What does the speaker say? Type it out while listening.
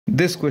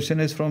This question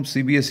is from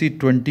CBSE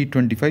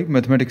 2025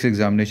 mathematics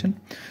examination.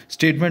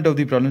 Statement of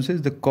the problem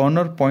says the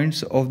corner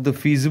points of the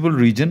feasible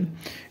region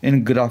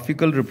in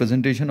graphical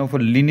representation of a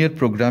linear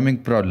programming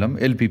problem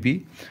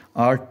LPP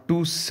are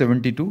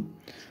 272,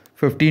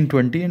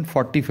 1520 and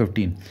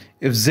 4015.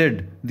 If z,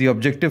 the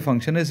objective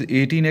function, is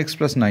 18x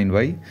plus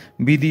 9y,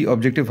 b the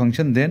objective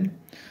function, then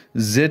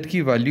z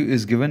की value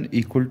is given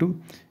equal to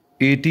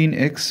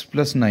 18x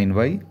plus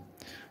 9y.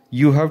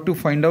 You have to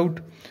find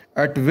out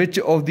at which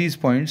of these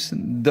points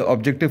the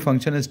objective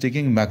function is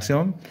taking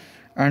maximum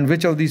and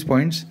which of these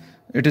points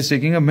it is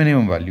taking a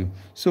minimum value.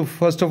 So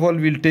first of all,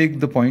 we'll take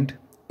the point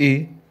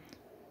A,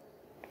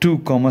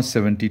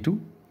 2,72,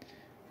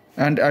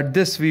 and at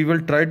this we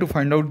will try to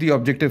find out the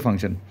objective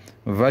function.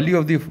 Value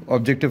of the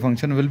objective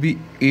function will be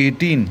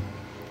 18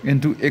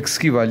 into x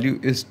की value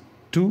is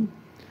 2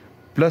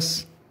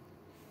 plus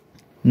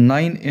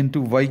 9 into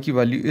y की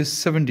value is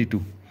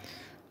 72.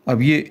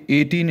 अब ये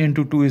 18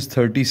 into 2 is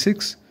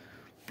 36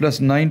 plus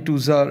 9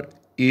 2s are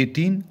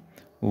 18,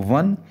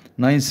 1,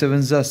 9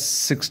 7s are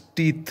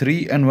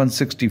 63 and 1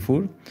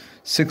 64,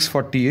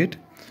 648.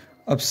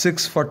 अब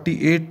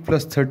 648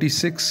 plus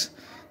 36,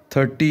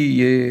 30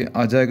 ये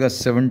आ जाएगा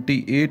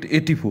 78,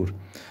 84.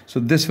 So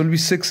this will be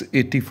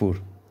 684.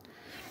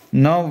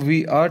 Now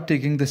we are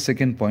taking the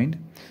second point.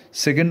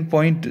 Second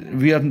point,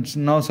 we are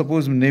now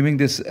suppose naming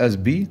this as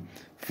B,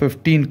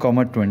 15,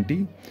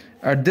 20.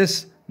 At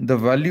this, the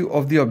value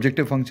of the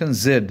objective function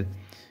z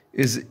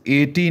is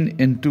 18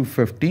 into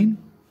 15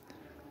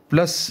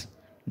 plus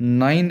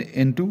 9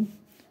 into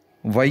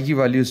y की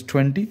value is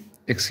 20,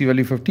 x की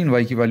value 15,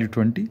 y की value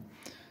 20.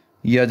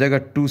 ये आ जाएगा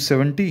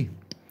 270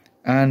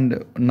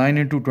 and 9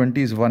 into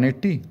 20 is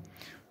 180.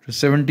 So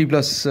 70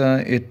 plus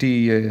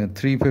 80,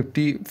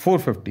 350,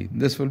 450.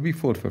 This will be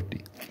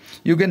 450.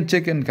 You can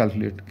check and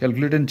calculate.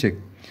 Calculate and check.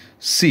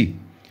 C.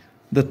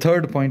 The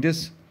third point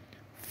is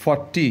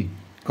 40,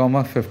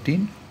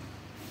 15.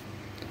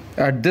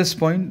 At this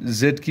point,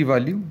 z की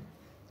value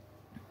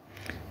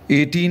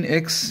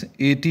 18x,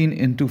 18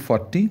 into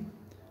 40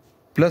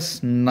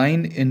 plus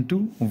 9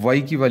 into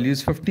y की value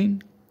is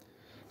 15.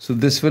 So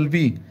this will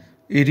be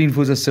 18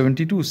 4 is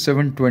 72,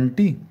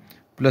 720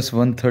 plus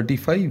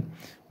 135,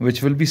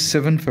 which will be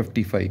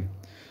 755.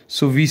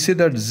 So we say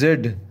that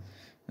z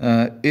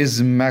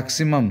is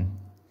maximum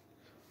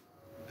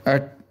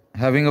at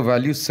having a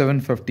value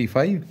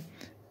 755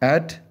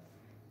 at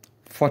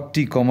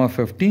 40,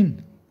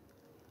 15.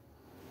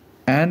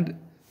 And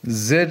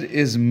z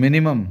is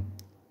minimum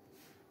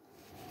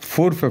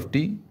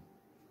 450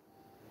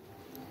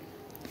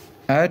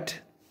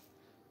 at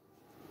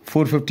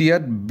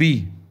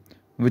B,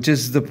 which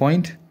is the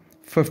point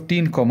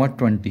 15,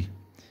 20.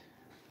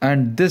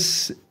 And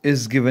this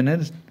is given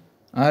as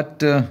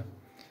at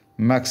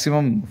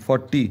maximum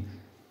 40.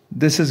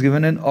 This is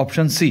given in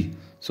option C.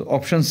 So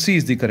option C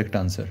is the correct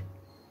answer.